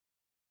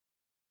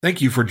Thank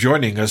you for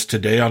joining us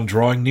today on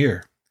Drawing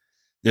Near.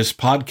 This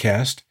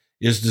podcast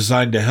is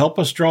designed to help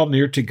us draw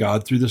near to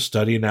God through the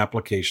study and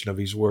application of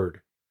His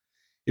Word.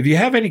 If you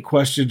have any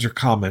questions or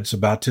comments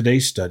about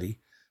today's study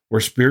or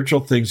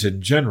spiritual things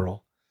in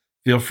general,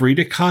 feel free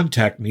to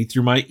contact me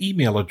through my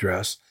email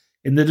address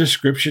in the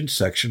description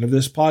section of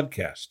this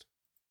podcast.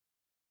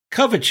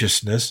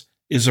 Covetousness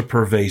is a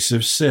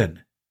pervasive sin.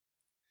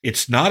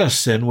 It's not a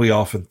sin we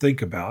often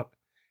think about,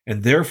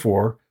 and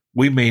therefore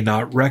we may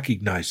not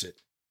recognize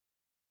it.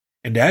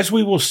 And as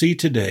we will see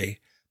today,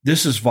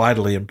 this is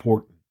vitally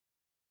important.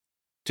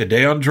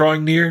 Today on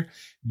Drawing Near,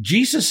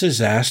 Jesus is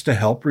asked to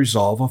help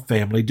resolve a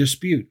family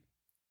dispute.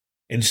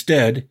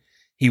 Instead,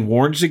 he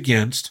warns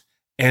against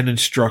and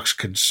instructs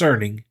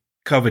concerning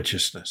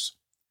covetousness.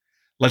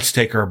 Let's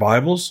take our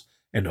Bibles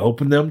and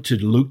open them to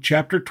Luke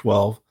chapter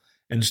 12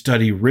 and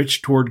study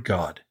Rich Toward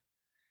God.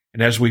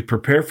 And as we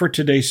prepare for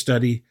today's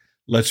study,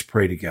 let's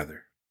pray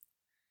together.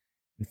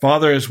 And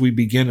Father, as we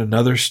begin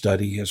another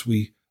study, as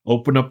we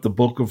open up the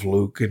book of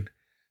Luke and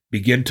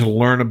begin to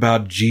learn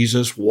about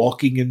Jesus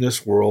walking in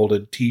this world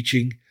and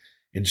teaching,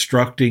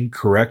 instructing,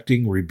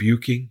 correcting,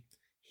 rebuking,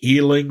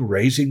 healing,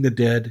 raising the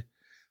dead,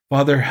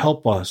 Father,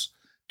 help us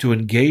to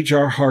engage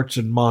our hearts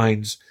and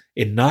minds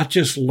in not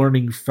just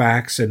learning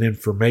facts and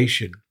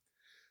information,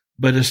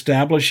 but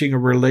establishing a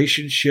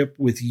relationship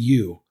with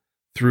you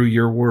through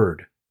your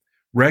word,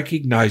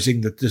 recognizing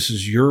that this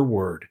is your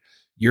word.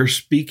 You're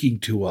speaking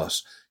to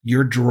us.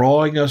 You're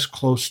drawing us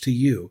close to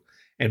you.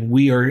 And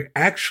we are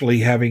actually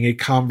having a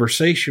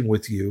conversation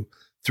with you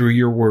through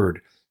your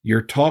word.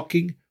 You're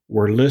talking,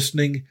 we're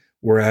listening,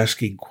 we're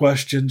asking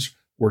questions,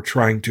 we're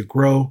trying to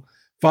grow.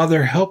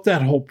 Father, help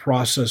that whole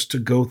process to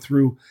go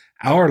through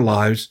our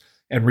lives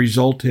and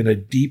result in a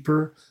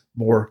deeper,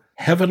 more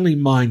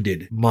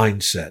heavenly-minded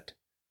mindset.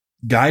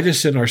 Guide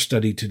us in our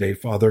study today,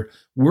 Father.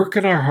 Work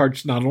in our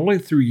hearts not only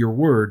through your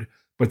word,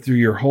 but through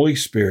your Holy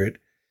Spirit.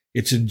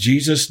 It's in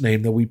Jesus'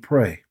 name that we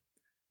pray.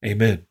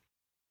 Amen.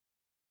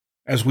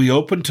 As we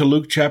open to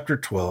Luke chapter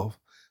 12,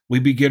 we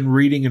begin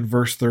reading in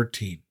verse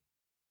 13.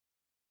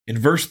 In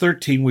verse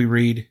 13 we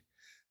read,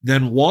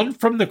 "Then one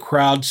from the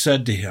crowd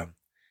said to him,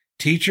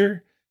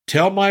 'Teacher,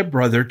 tell my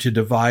brother to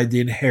divide the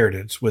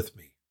inheritance with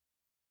me.'"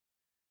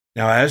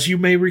 Now, as you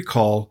may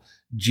recall,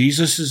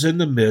 Jesus is in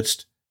the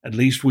midst, at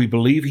least we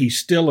believe he's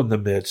still in the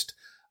midst,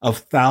 of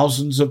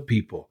thousands of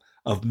people,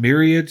 of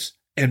myriads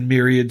and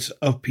myriads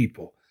of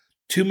people,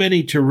 too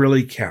many to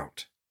really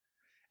count.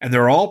 And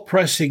they're all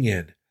pressing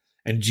in.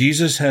 And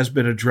Jesus has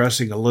been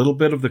addressing a little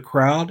bit of the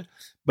crowd,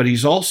 but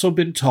he's also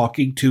been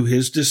talking to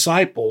his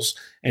disciples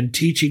and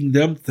teaching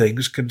them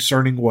things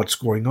concerning what's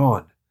going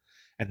on.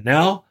 And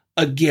now,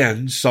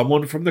 again,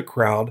 someone from the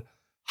crowd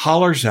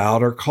hollers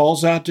out or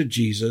calls out to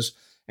Jesus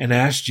and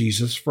asks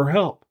Jesus for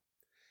help.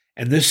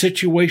 And this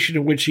situation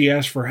in which he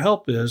asks for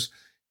help is,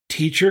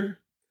 "Teacher,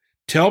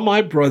 tell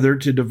my brother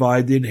to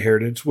divide the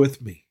inheritance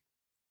with me."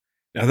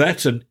 Now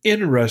that's an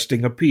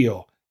interesting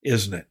appeal,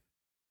 isn't it?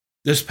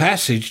 This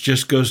passage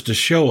just goes to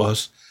show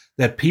us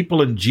that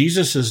people in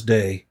Jesus'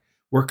 day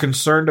were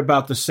concerned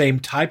about the same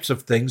types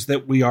of things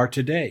that we are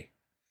today.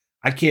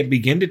 I can't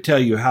begin to tell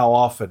you how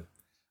often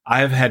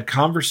I have had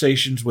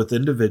conversations with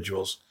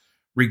individuals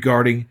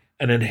regarding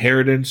an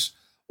inheritance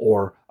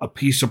or a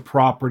piece of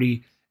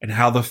property and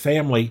how the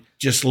family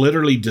just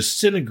literally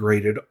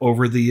disintegrated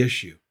over the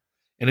issue.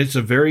 And it's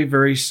a very,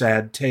 very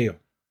sad tale.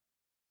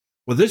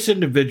 Well, this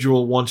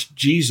individual wants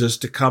Jesus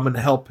to come and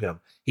help him.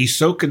 He's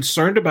so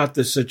concerned about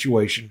this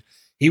situation,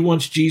 he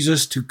wants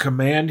Jesus to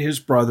command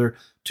his brother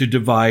to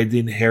divide the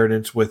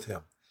inheritance with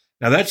him.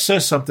 Now that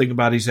says something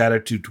about his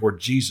attitude toward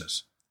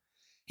Jesus.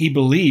 He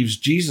believes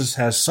Jesus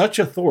has such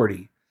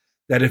authority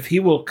that if he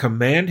will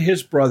command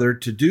his brother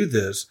to do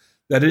this,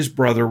 that his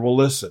brother will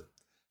listen.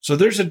 So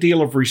there's a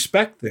deal of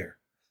respect there.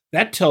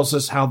 That tells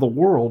us how the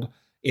world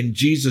in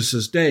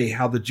Jesus' day,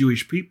 how the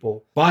Jewish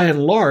people, by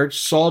and large,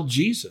 saw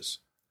Jesus.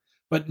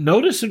 But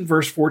notice in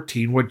verse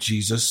 14 what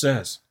Jesus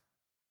says.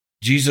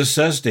 Jesus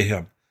says to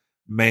him,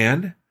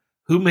 "Man,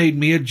 who made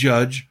me a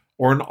judge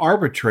or an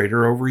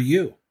arbitrator over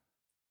you?"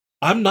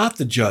 I'm not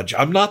the judge.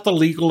 I'm not the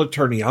legal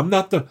attorney. I'm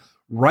not the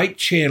right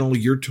channel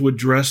you're to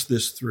address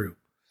this through.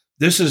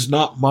 This is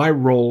not my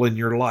role in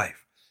your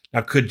life.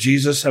 Now, could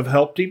Jesus have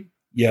helped him?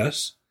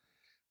 Yes.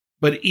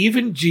 But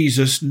even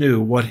Jesus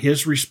knew what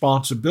his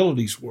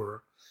responsibilities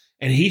were,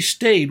 and he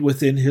stayed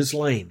within his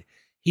lane.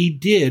 He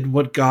did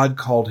what God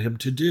called him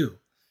to do.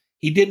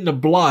 He didn't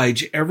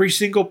oblige every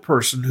single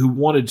person who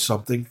wanted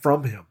something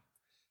from him.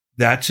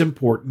 That's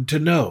important to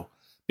know,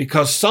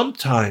 because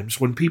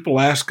sometimes when people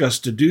ask us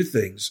to do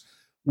things,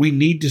 we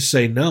need to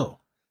say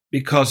no,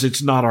 because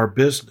it's not our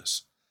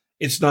business.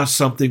 It's not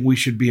something we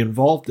should be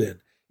involved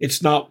in.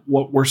 It's not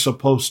what we're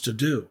supposed to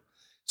do.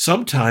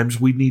 Sometimes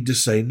we need to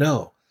say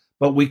no,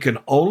 but we can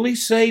only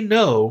say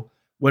no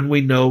when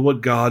we know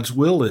what God's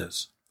will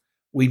is.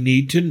 We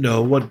need to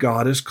know what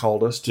God has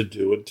called us to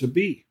do and to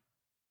be.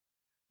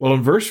 Well,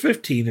 in verse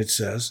 15 it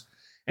says,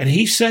 "And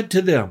he said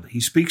to them," he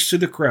speaks to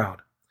the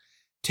crowd,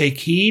 "Take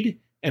heed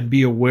and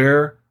be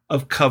aware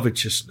of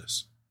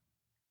covetousness."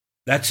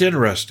 That's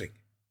interesting.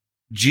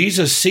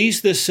 Jesus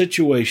sees this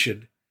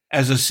situation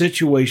as a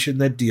situation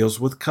that deals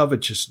with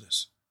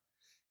covetousness.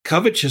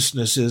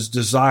 Covetousness is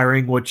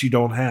desiring what you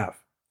don't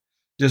have,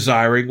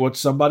 desiring what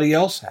somebody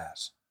else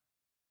has.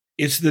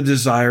 It's the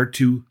desire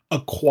to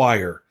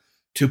acquire,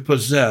 to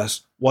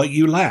possess what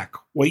you lack,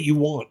 what you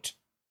want.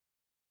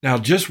 Now,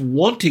 just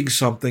wanting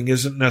something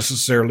isn't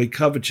necessarily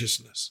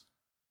covetousness,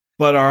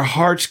 but our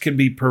hearts can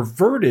be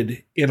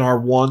perverted in our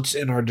wants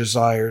and our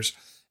desires,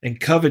 and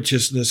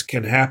covetousness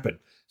can happen.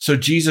 So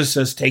Jesus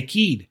says, take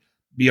heed,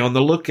 be on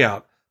the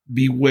lookout,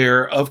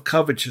 beware of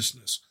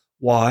covetousness.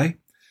 Why?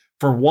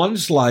 For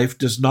one's life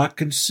does not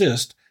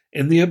consist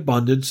in the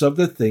abundance of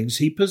the things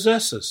he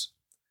possesses.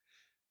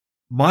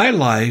 My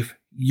life,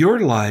 your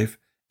life,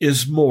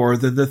 is more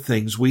than the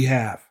things we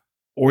have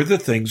or the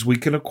things we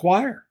can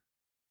acquire.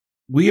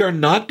 We are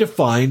not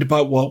defined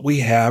by what we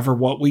have or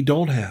what we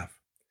don't have.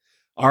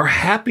 Our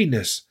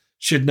happiness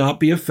should not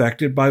be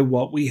affected by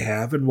what we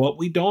have and what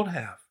we don't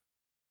have.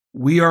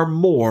 We are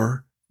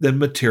more than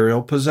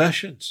material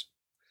possessions.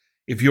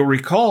 If you'll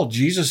recall,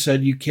 Jesus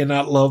said you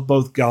cannot love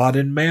both God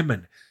and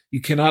mammon.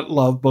 You cannot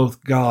love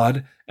both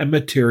God and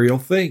material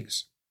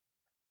things.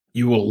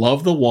 You will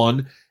love the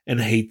one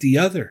and hate the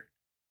other.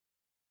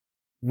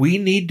 We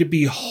need to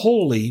be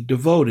wholly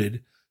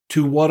devoted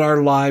to what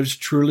our lives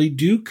truly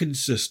do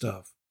consist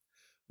of.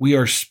 We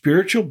are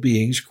spiritual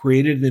beings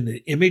created in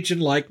the image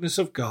and likeness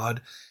of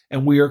God,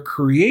 and we are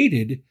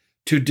created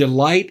to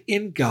delight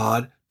in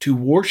God, to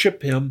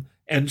worship Him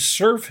and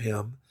serve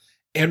Him,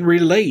 and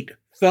relate,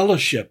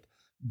 fellowship,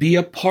 be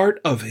a part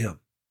of Him.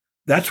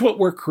 That's what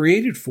we're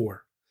created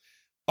for.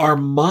 Our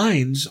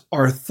minds,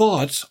 our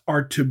thoughts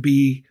are to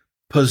be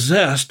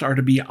possessed, are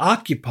to be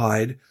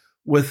occupied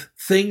with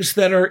things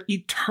that are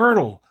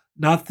eternal,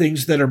 not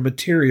things that are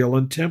material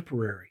and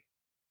temporary.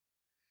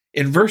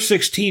 In verse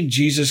 16,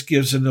 Jesus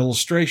gives an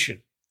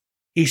illustration.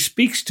 He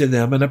speaks to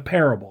them in a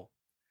parable.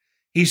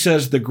 He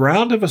says, the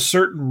ground of a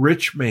certain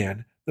rich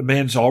man, the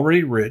man's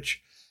already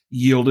rich,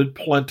 yielded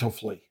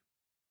plentifully.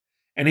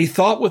 And he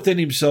thought within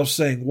himself,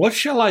 saying, what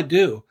shall I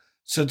do,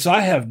 since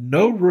I have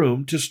no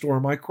room to store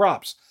my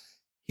crops?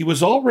 He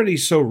was already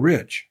so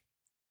rich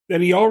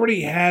that he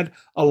already had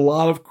a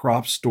lot of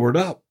crops stored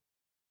up.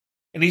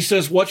 And he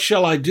says, what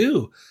shall I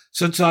do,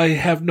 since I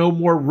have no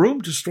more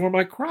room to store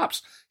my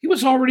crops? He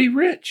was already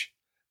rich.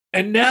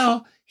 And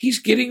now he's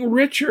getting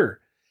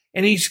richer.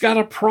 And he's got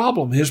a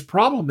problem. His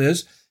problem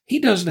is he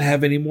doesn't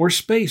have any more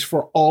space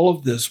for all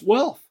of this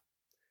wealth.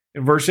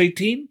 In verse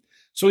 18,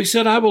 so he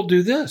said, I will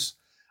do this.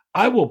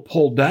 I will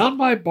pull down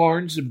my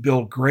barns and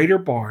build greater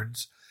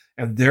barns,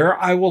 and there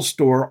I will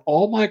store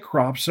all my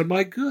crops and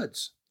my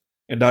goods.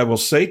 And I will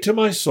say to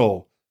my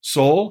soul,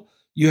 soul,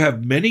 you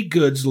have many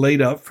goods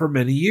laid up for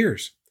many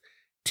years.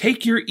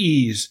 Take your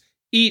ease,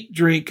 eat,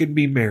 drink, and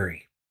be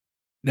merry.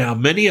 Now,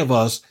 many of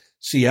us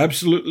see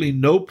absolutely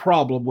no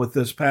problem with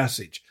this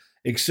passage,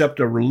 except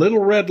a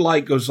little red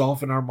light goes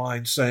off in our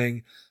mind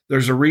saying,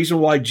 there's a reason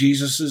why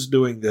Jesus is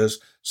doing this,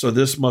 so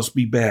this must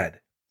be bad.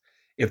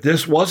 If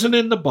this wasn't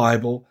in the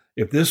Bible,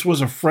 if this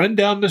was a friend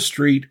down the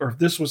street, or if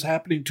this was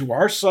happening to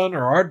our son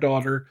or our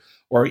daughter,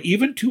 or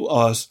even to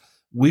us,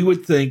 we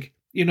would think,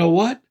 you know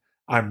what?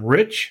 I'm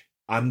rich.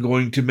 I'm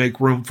going to make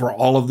room for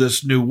all of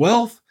this new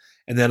wealth,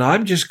 and then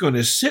I'm just going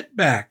to sit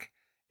back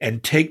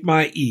and take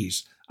my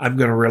ease. I'm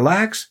going to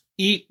relax,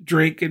 eat,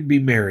 drink, and be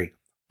merry.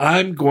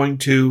 I'm going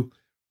to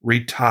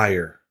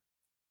retire.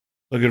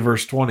 Look at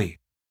verse 20.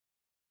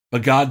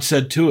 But God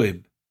said to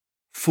him,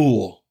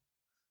 fool,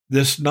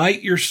 this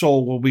night your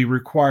soul will be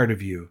required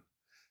of you.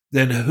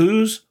 Then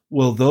whose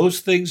will those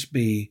things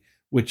be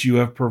which you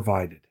have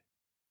provided?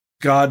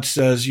 God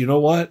says, you know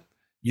what?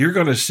 You're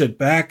going to sit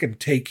back and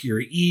take your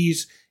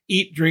ease,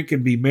 eat, drink,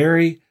 and be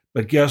merry.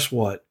 But guess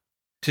what?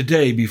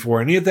 Today,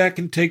 before any of that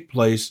can take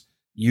place,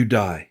 you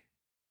die.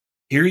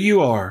 Here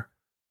you are,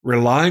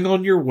 relying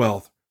on your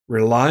wealth,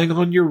 relying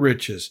on your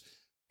riches,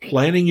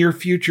 planning your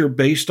future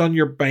based on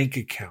your bank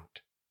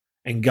account.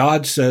 And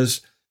God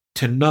says,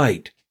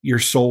 tonight your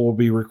soul will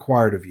be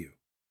required of you.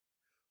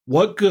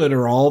 What good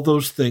are all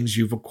those things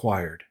you've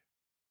acquired?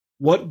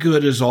 What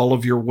good is all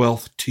of your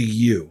wealth to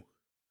you?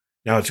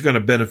 Now, it's going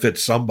to benefit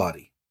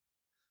somebody,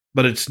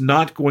 but it's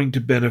not going to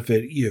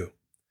benefit you.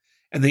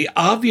 And the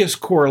obvious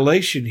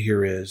correlation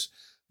here is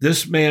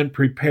this man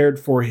prepared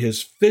for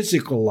his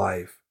physical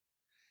life,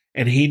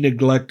 and he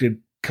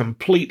neglected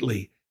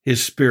completely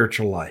his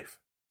spiritual life.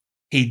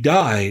 He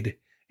died,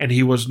 and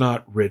he was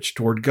not rich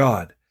toward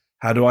God.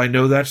 How do I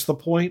know that's the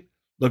point?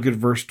 Look at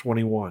verse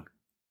 21.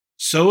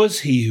 So is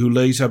he who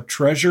lays up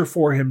treasure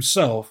for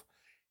himself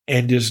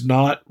and is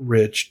not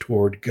rich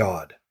toward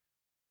God.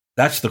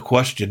 That's the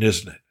question,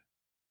 isn't it?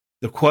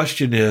 The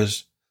question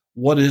is,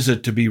 what is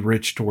it to be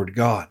rich toward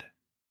God?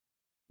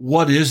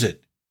 What is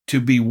it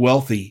to be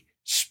wealthy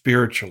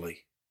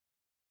spiritually?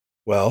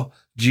 Well,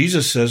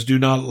 Jesus says, do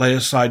not lay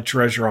aside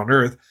treasure on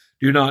earth.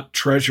 Do not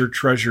treasure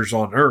treasures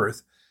on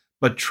earth,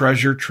 but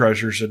treasure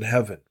treasures in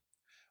heaven.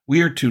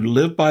 We are to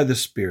live by the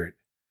Spirit.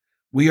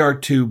 We are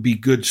to be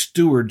good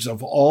stewards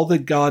of all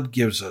that God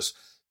gives us,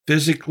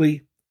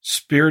 physically,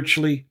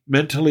 spiritually,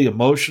 mentally,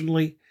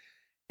 emotionally,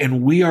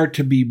 and we are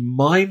to be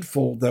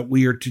mindful that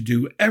we are to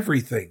do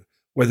everything,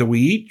 whether we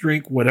eat,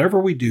 drink, whatever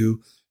we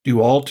do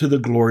all to the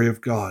glory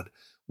of God.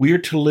 We are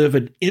to live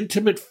in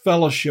intimate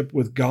fellowship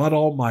with God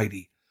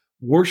Almighty,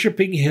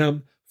 worshiping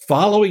Him,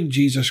 following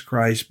Jesus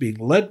Christ, being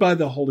led by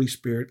the Holy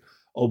Spirit,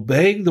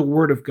 obeying the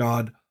Word of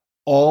God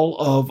all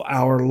of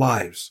our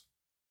lives.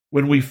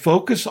 When we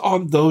focus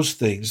on those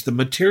things, the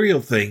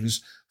material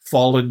things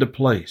fall into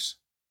place.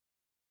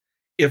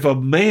 If a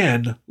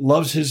man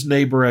loves his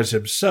neighbor as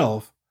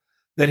himself,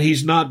 then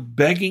he's not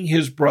begging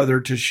his brother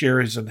to share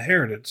his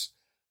inheritance,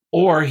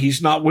 or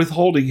he's not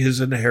withholding his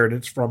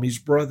inheritance from his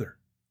brother.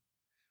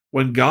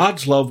 When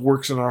God's love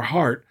works in our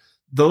heart,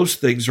 those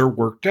things are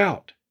worked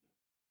out.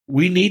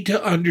 We need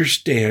to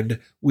understand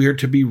we are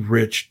to be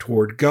rich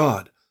toward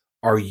God.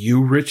 Are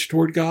you rich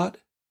toward God?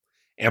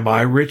 Am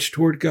I rich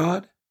toward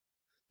God?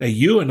 Now,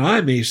 you and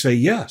I may say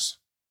yes.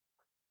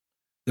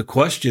 The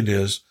question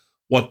is,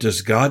 what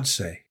does God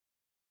say?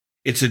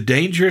 It's a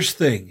dangerous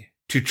thing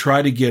to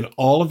try to get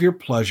all of your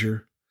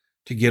pleasure,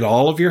 to get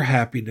all of your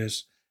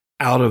happiness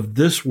out of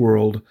this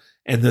world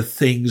and the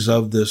things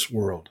of this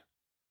world.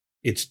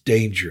 It's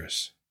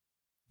dangerous.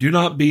 Do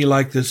not be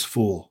like this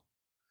fool,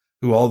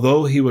 who,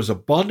 although he was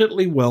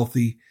abundantly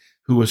wealthy,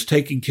 who was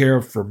taken care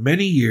of for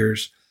many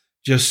years,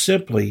 just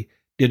simply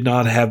did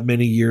not have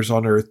many years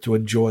on earth to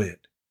enjoy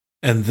it.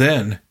 And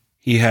then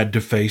he had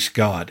to face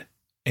God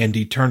and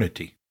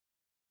eternity.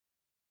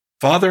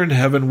 Father in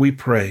heaven, we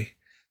pray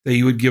that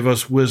you would give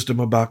us wisdom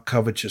about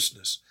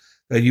covetousness,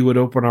 that you would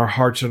open our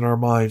hearts and our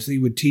minds, that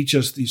you would teach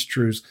us these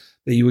truths,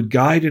 that you would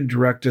guide and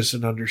direct us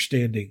in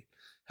understanding.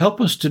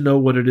 Help us to know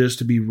what it is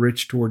to be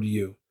rich toward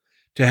you,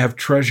 to have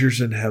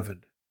treasures in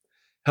heaven.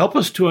 Help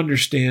us to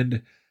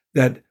understand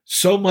that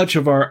so much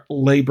of our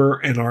labor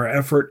and our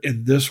effort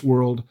in this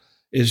world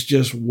is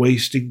just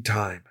wasting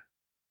time.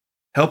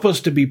 Help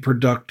us to be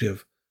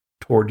productive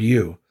toward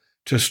you,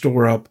 to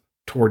store up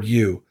toward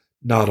you,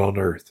 not on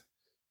earth.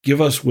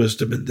 Give us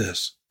wisdom in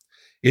this.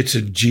 It's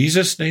in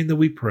Jesus' name that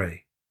we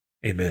pray.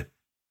 Amen.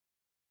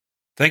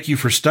 Thank you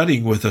for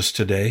studying with us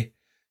today.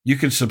 You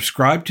can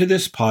subscribe to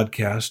this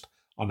podcast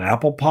on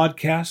Apple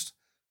Podcasts,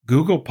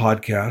 Google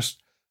Podcasts,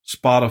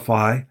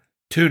 Spotify,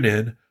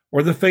 TuneIn,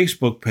 or the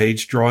Facebook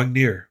page Drawing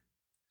Near.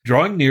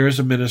 Drawing Near is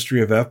a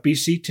ministry of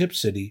FBC Tip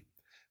City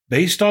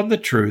based on the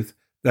truth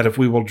that if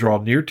we will draw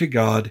near to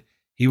God,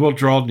 He will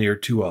draw near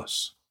to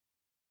us.